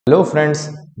Hello friends,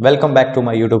 welcome back to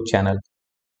my YouTube channel.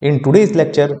 In today's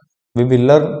lecture, we will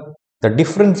learn the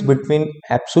difference between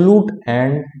absolute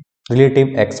and relative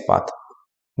XPath.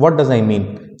 What does I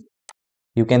mean?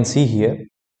 You can see here,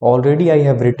 already I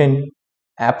have written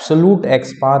absolute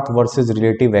XPath versus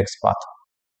relative XPath.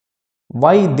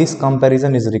 Why this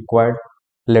comparison is required?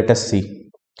 Let us see.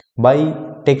 By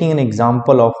taking an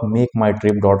example of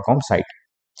makemytrip.com site.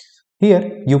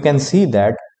 Here you can see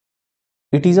that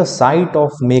it is a site of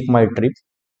Make My Trip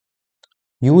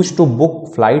used to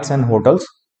book flights and hotels.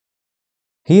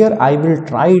 Here I will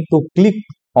try to click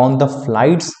on the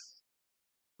flights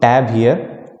tab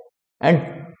here and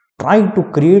try to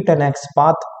create an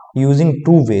XPath using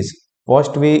two ways.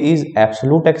 First way is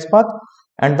absolute XPath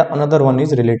and the another one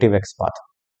is relative XPath.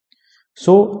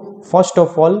 So first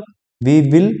of all, we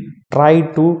will try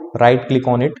to right click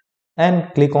on it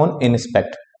and click on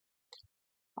inspect.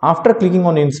 After clicking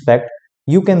on inspect,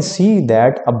 you can see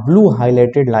that a blue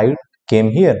highlighted line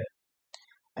came here.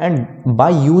 And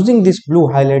by using this blue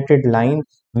highlighted line,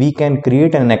 we can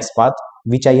create an XPath,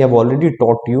 which I have already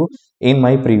taught you in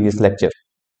my previous lecture.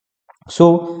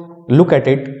 So look at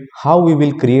it, how we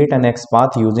will create an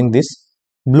XPath using this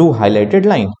blue highlighted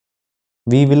line.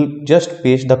 We will just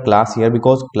paste the class here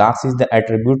because class is the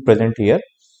attribute present here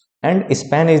and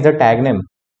span is the tag name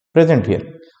present here.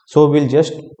 So we'll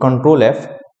just Control F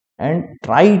and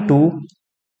try to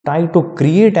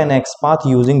create an XPath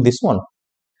using this one.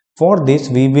 For this,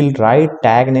 we will write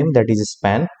tag name, that is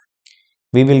span.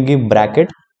 We will give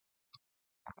bracket.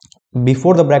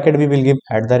 Before the bracket, we will give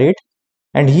 @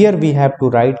 and here we have to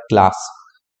write class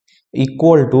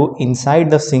equal to,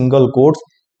 inside the single quotes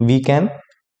we can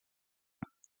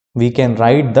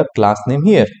write the class name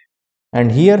here,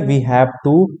 and here we have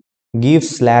to give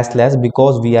 /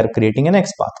 because we are creating an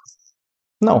XPath.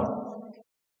 Now,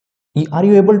 are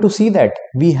you able to see that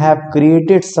we have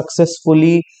created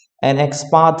successfully an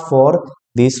XPath for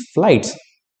these flights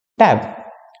tab?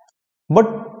 But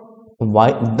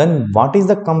why then? What is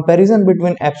the comparison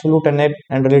between absolute and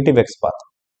relative XPath?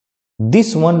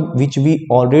 This one which we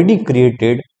already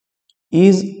created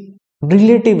is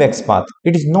relative XPath.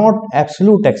 It is not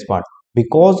absolute XPath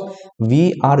because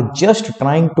we are just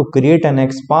trying to create an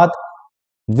XPath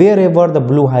wherever the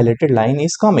blue highlighted line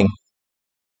is coming.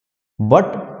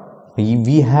 But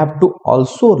we have to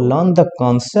also learn the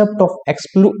concept of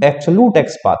absolute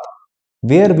XPath,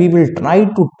 where we will try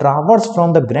to traverse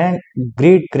from the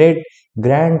great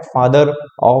grandfather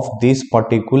of this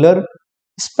particular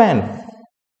span.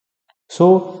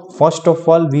 So first of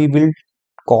all, we will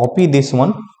copy this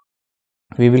one.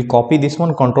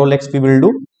 Control X we will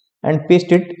do and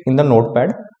paste it in the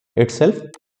notepad itself,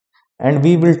 and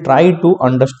we will try to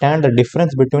understand the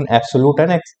difference between absolute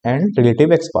and relative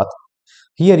XPath.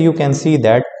 Here you can see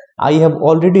that I have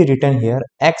already written here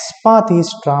XPath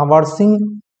is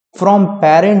traversing from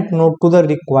parent node to the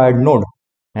required node,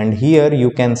 and here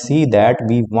you can see that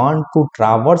we want to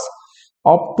traverse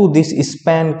up to this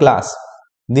span class.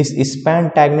 This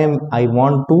span tag name I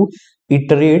want to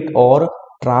iterate or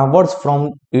traverse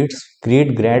from its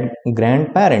great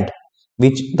grandparent,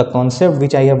 which the concept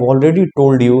which I have already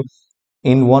told you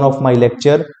in one of my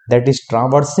lecture, that is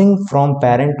traversing from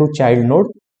parent to child node,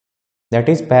 that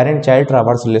is parent child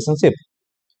traverse relationship.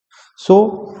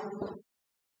 So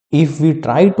if we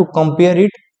try to compare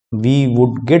it, we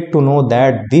would get to know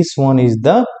that this one is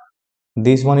the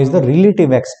relative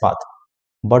XPath.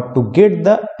 But to get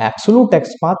the absolute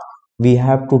XPath, we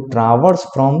have to traverse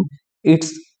from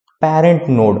its parent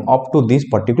node up to this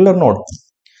particular node.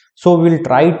 So we will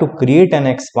try to create an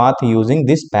XPath using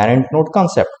this parent node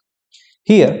concept.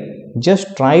 Here,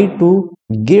 just try to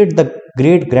get the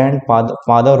great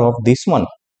grandfather of this one.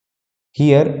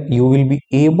 Here you will be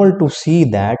able to see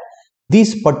that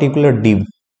this particular div,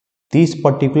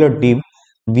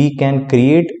 we can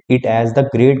create it as the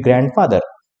great grandfather,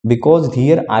 because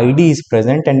here ID is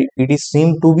present and it is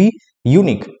seem to be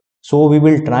unique. So we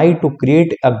will try to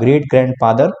create a great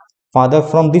grandfather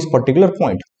from this particular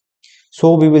point.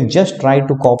 So we will just try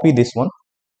to copy this one.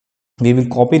 We will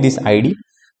copy this ID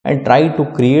and try to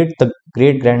create the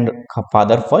great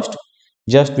grandfather first.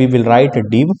 Just we will write a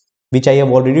div, which I have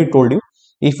already told you.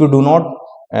 If you do not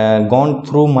gone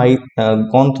through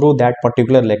that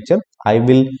particular lecture, I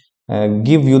will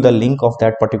give you the link of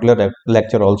that particular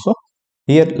lecture also.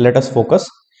 Here let us focus.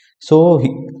 So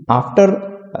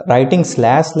after writing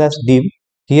 / div,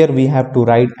 here we have to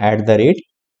write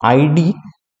 @id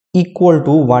equal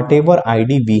to whatever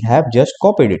ID we have just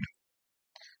copied it.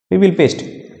 We will paste.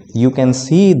 You can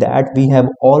see that we have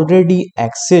already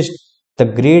accessed the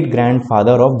great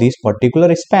grandfather of this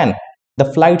particular span, the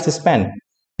flights span.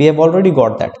 We have already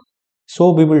got that.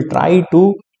 So we will try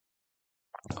to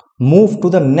move to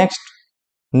the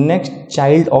next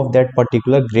child of that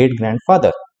particular great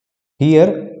grandfather.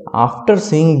 Here, after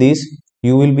seeing this,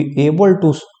 you will be able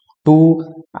to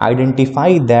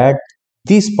identify that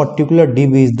this particular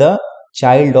div is the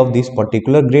child of this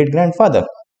particular great grandfather.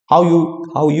 How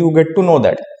you get to know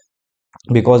that?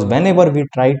 Because whenever we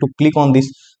try to click on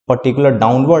this particular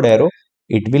downward arrow,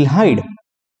 it will hide.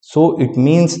 So it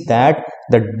means that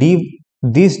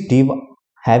this div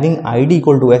having id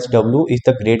equal to sw is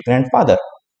the great grandfather,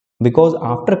 because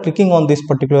after clicking on this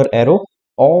particular arrow,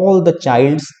 all the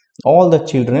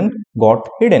children got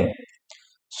hidden.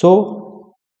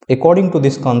 So according to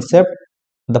this concept,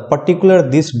 the particular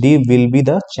this div will be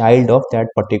the child of that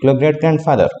particular great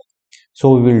grandfather.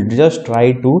 So we will just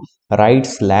try to write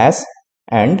slash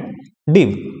and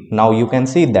div. Now you can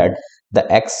see that the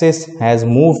access has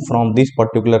moved from this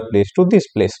particular place to this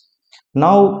place.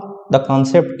 Now the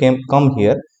concept come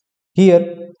here.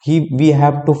 We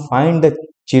have to find the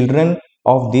children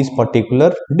of this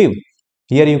particular div.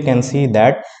 Here you can see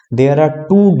that there are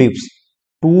two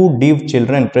div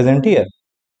children present here,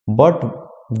 but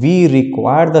we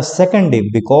require the second div,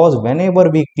 because whenever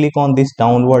we click on this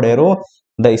downward arrow,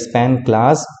 the span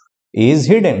class is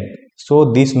hidden.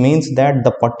 So this means that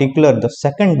the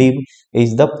second div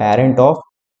is the parent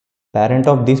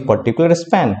of this particular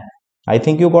span. I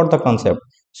think you got the concept.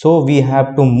 So we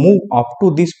have to move up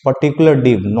to this particular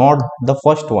div, not the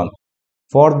first one.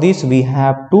 For this we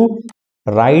have to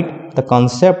write the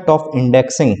concept of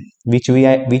indexing, which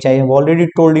I have already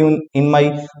told you in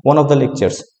my one of the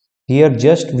lectures. Here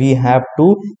just we have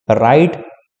to write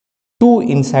 2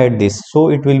 inside this, so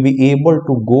it will be able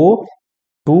to go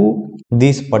to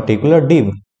this particular div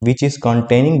which is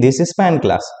containing this span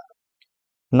class.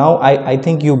 Now I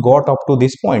think you got up to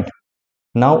this point.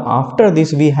 Now after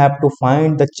this we have to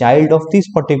find the child of this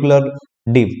particular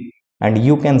div, and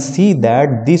you can see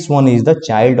that this one is the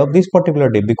child of this particular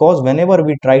div, because whenever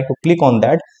we try to click on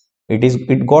that,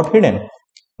 it got hidden,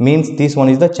 means this one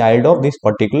is the child of this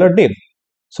particular div.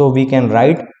 So we can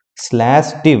write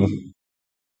slash div,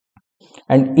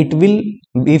 and it will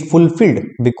be fulfilled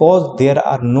because there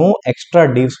are no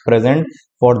extra divs present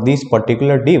for this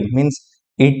particular div, means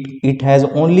it has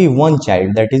only one child,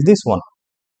 that is this one.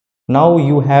 Now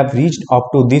you have reached up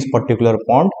to this particular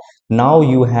point. Now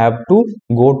you have to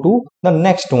go to the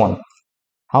next one.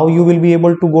 How you will be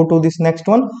able to go to this next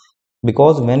one?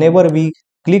 Because whenever we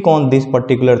click on this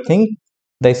particular thing,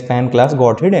 the span class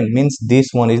got hidden, means this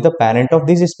one is the parent of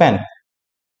this span.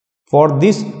 For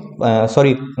this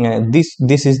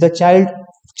this is the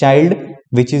child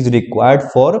which is required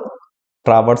for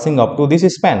traversing up to this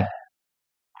span.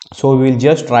 So we will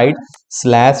just write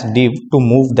slash div to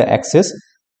move the axis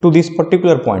to this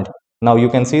particular point. Now you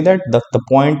can see that the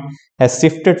point has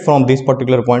shifted from this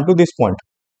particular point to this point.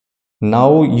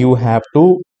 Now you have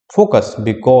to focus,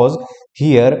 because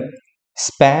here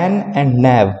span and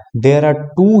nav, there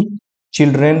are two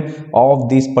children of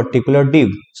this particular div.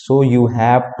 So you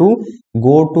have to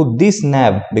go to this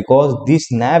nav, because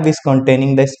this nav is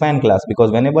containing the span class,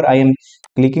 because whenever I am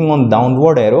clicking on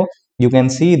downward arrow, you can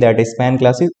see that a span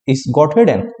class is got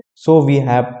hidden. So we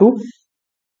have to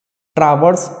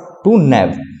traverse to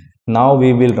nav. Now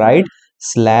we will write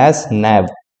slash nav,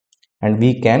 and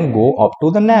we can go up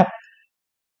to the nav,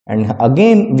 and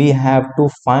again we have to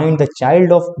find the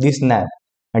child of this nav,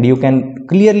 and you can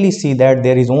clearly see that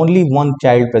there is only one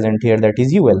child present here, that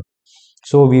is ul.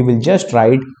 So we will just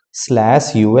write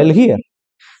slash ul here.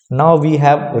 Now we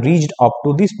have reached up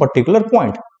to this particular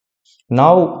point.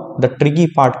 Now the tricky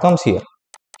part comes here.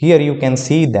 Here you can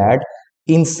see that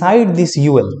inside this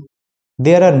ul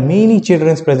there are many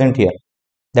children present here,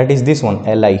 that is this one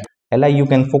li. You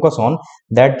can focus on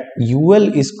that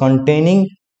ul is containing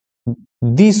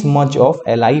this much of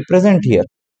li present here.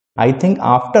 I think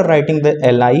after writing the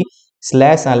li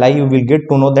slash li, you will get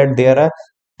to know that there are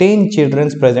 10 children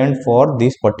present for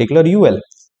this particular ul.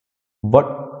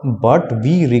 But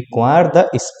we require the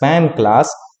span class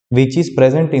which is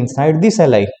present inside this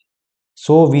li.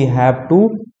 So we have to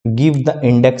give the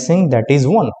indexing, that is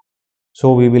 1.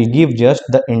 So we will give just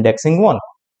the indexing 1,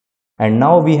 and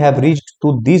now we have reached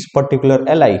to this particular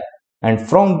li, and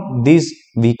from this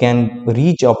we can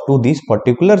reach up to this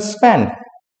particular span.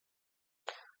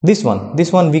 This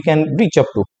one we can reach up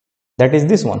to, that is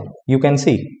this one. You can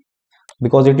see,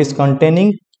 because it is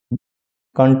containing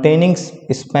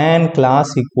span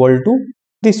class equal to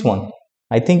this one.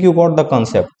 I think you got the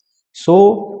concept.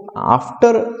 So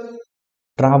after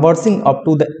traversing up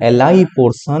to the li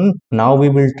portion, now we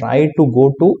will try to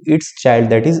go to its child,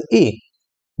 that is a,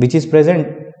 which is present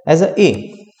as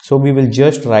a. So we will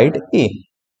just write a.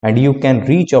 and you can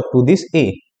reach up to this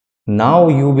A. Now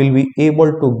you will be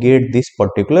able to get this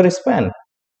particular span.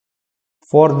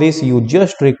 For this you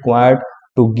just required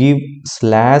to give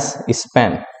slash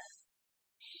span.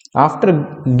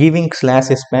 After giving slash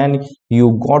span,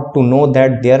 you got to know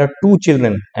that there are two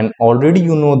children, and already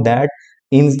you know that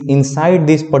inside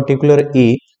this particular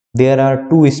A there are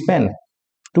two span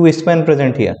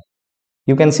present here.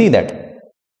 You can see that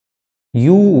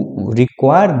you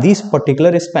require this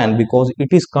particular span because it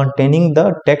is containing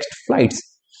the text flights,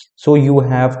 so you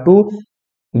have to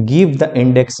give the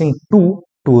indexing 2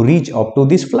 to reach up to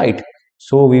this flight.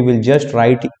 So we will just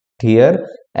write here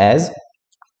as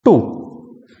 2.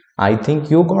 I think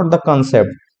you got the concept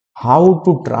how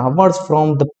to traverse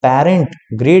from the parent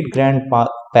great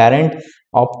grandparent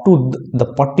up to the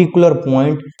particular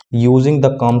point using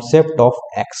the concept of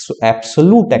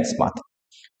absolute xpath.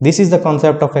 This is the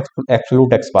concept of absolute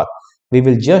xpath. We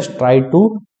will just try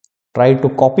to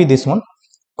copy this one.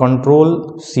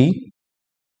 Control C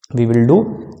we will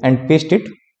do and paste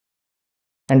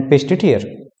it here,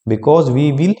 because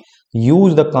we will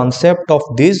use the concept of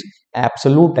this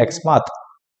absolute xpath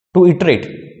to iterate,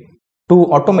 to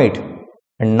automate,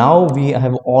 and now we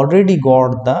have already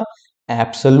got the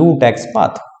absolute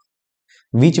xpath,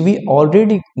 which we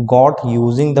already got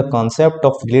using the concept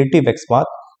of relative xpath,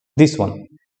 this one.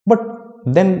 But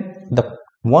then the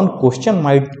one question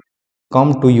might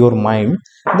come to your mind,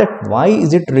 that why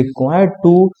is it required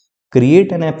to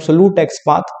create an absolute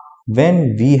xpath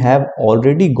when we have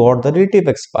already got the relative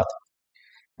xpath?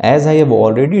 As I have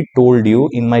already told you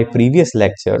in my previous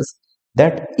lectures,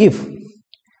 that if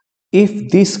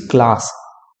this class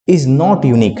is not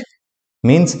unique,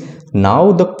 means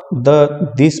now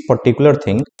this particular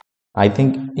thing, I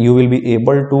think you will be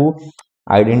able to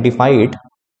identify it.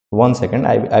 One second,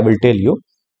 I will tell you.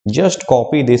 Just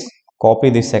copy this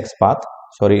xpath,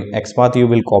 xpath you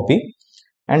will copy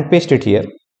and paste it here,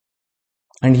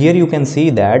 and here you can see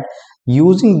that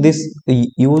using this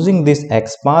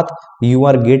xpath you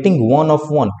are getting 1 of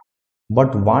 1.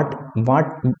 But what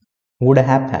would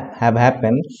have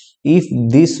happened if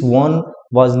this one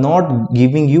was not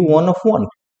giving you 1 of 1?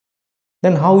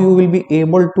 Then how you will be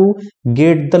able to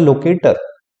get the locator?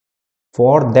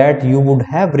 For that you would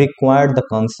have required the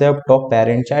concept of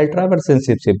parent child traverse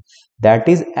relationship, that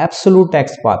is absolute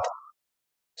xpath.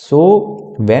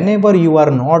 So whenever you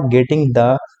are not getting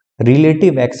the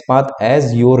relative xpath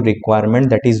as your requirement,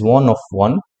 that is 1 of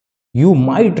 1, you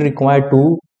might require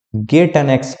to get an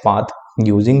xpath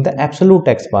using the absolute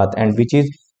xpath, and which is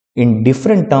in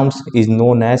different terms is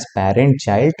known as parent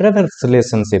child traverse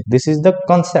relationship. This is the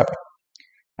concept,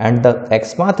 and the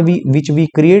xpath which we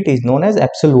create is known as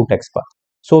absolute xpath.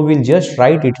 So we'll just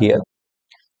write it here.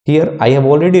 Here I have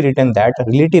already written that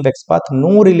relative xpath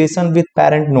no relation with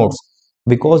parent nodes,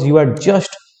 because you are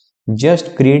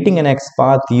just creating an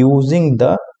xpath using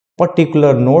the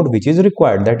particular node which is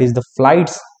required, that is the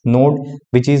flights node,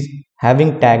 which is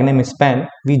having tag name span.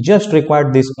 We just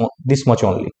required this much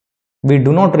only. We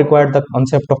do not require the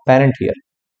concept of parent here,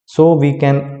 so we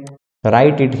can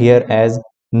write it here as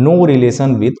no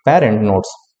relation with parent nodes.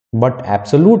 But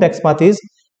absolute xpath is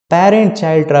parent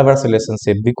child traverse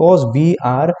relationship, because we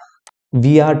are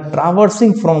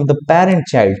traversing from the parent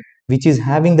child which is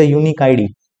having the unique id,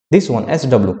 this one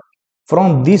SW.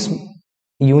 From this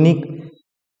unique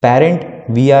parent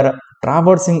we are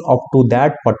traversing up to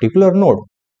that particular node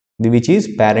which is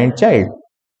parent child,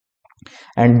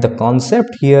 and the concept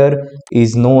here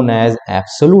is known as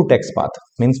absolute xpath.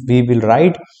 Means we will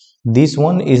write this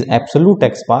one is absolute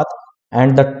xpath,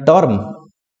 and the term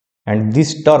and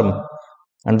this term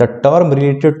and the term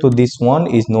related to this one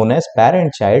is known as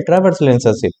parent child traverse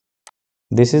relationship.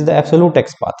 This is the absolute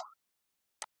xpath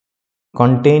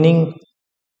containing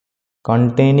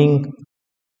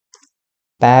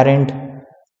parent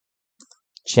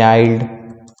child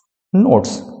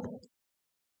nodes.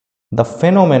 The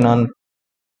phenomenon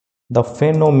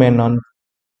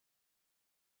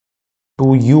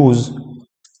to use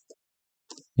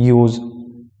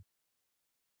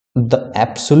the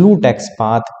absolute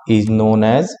xpath is known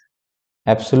as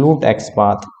absolute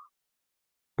xpath.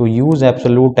 To use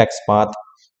absolute xpath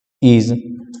is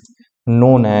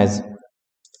known as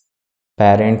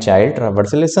parent child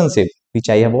traverse relationship, which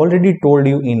I have already told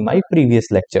you in my previous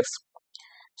lectures.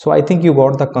 So I think you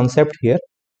got the concept here.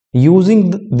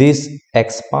 Using this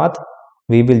xpath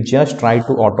we will just try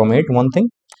to automate one thing,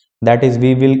 that is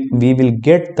we will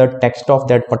get the text of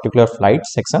that particular flight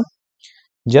section.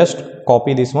 Just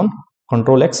copy this one,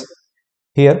 Control X.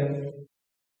 Here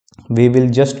we will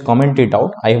just comment it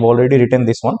out. I have already written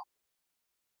this one,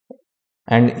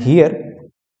 and here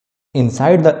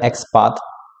inside the xpath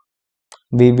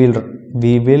we will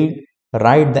we will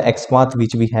write the XPath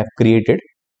which we have created.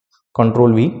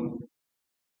 Control V,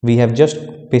 we have just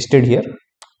pasted here,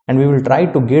 and we will try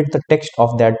to get the text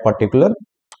of that particular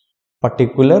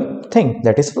thing,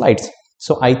 that is flights.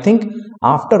 So I think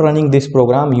after running this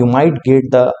program you might get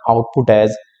the output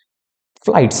as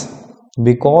flights,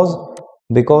 because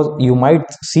you might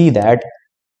see that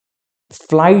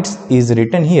flights is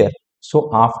written here. So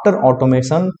after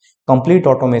automation, complete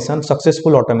automation,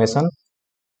 successful automation,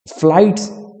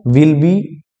 flights will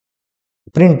be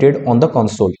printed on the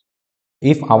console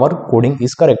if our coding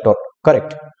is correct or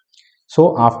correct.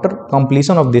 So after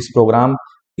completion of this program,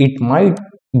 it might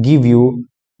give you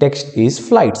text is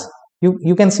flights.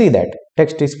 You can see that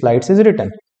text is flights is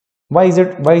written. Why is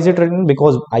it written?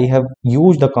 Because I have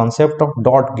used the concept of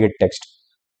dot get text.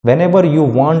 Whenever you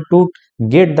want to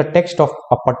get the text of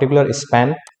a particular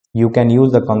span, you can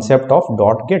use the concept of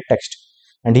dot get text.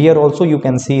 And here also you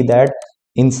can see that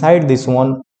inside this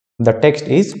one the text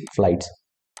is flights.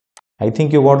 I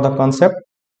think you got the concept.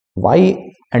 Why?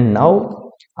 And now,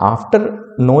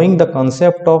 after knowing the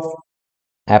concept of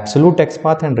absolute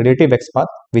XPath and relative XPath,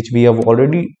 which we have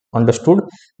already understood,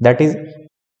 that is,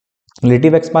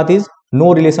 relative XPath is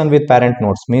no relation with parent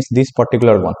nodes, means this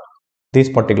particular one,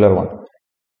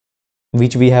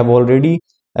 which we have already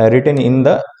written in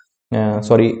the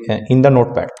in the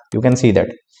notepad. You can see that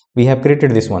we have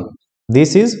created this one.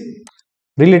 This is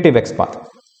relative XPath.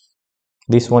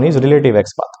 This one is relative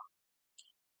XPath.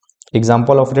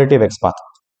 Example of relative XPath.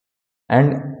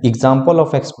 And example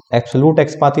of absolute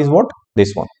XPath is what?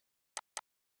 This one.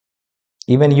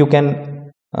 Even you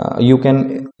can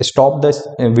stop this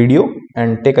video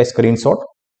and take a screenshot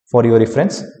for your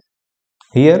reference.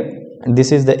 Here,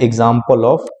 this is the example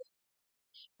of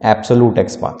absolute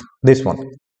XPath. This one,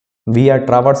 we are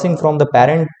traversing from the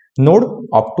parent node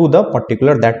up to the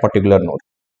that particular node.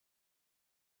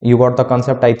 You got the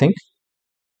concept, I think.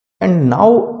 And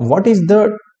now, what is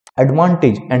the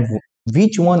advantage and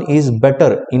which one is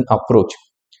better in approach?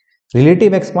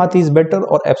 Relative XPath is better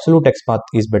or absolute XPath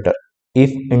is better?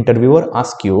 If interviewer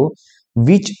asks you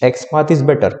which XPath is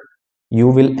better, you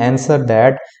will answer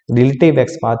that relative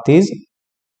XPath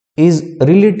is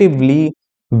relatively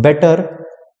better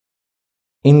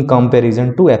in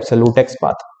comparison to absolute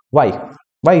XPath. Why?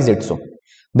 Why is it so?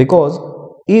 Because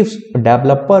if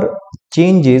developer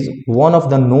changes one of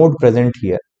the node present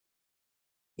here,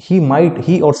 he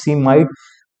or she might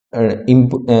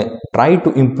try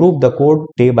to improve the code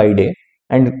day by day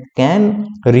and can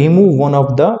remove one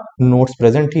of the nodes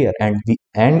present here. And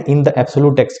in the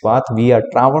absolute XPath, we are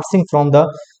traversing from the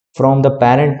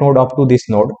parent node up to this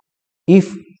node.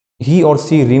 If he or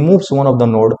she removes one of the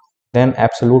node, then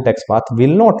absolute XPath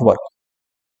will not work.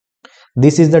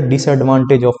 This is the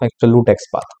disadvantage of absolute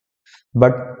XPath.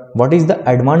 But what is the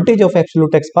advantage of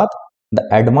absolute XPath? The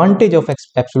advantage of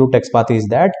absolute XPath is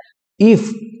that if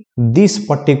this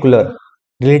particular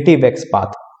relative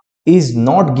XPath is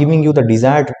not giving you the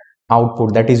desired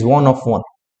output, that is 1 of 1,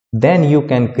 then you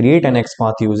can create an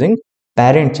XPath using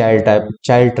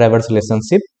parent-child traverse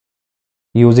relationship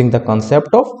using the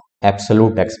concept of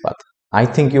absolute XPath. I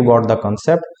think you got the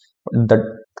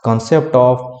concept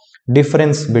of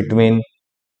difference between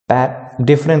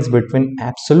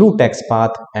absolute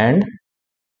XPath and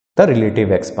the relative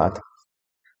XPath.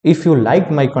 If you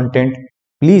liked my content,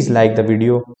 please like the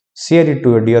video, share it to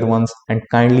your dear ones, and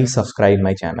kindly subscribe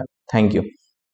my channel. Thank you.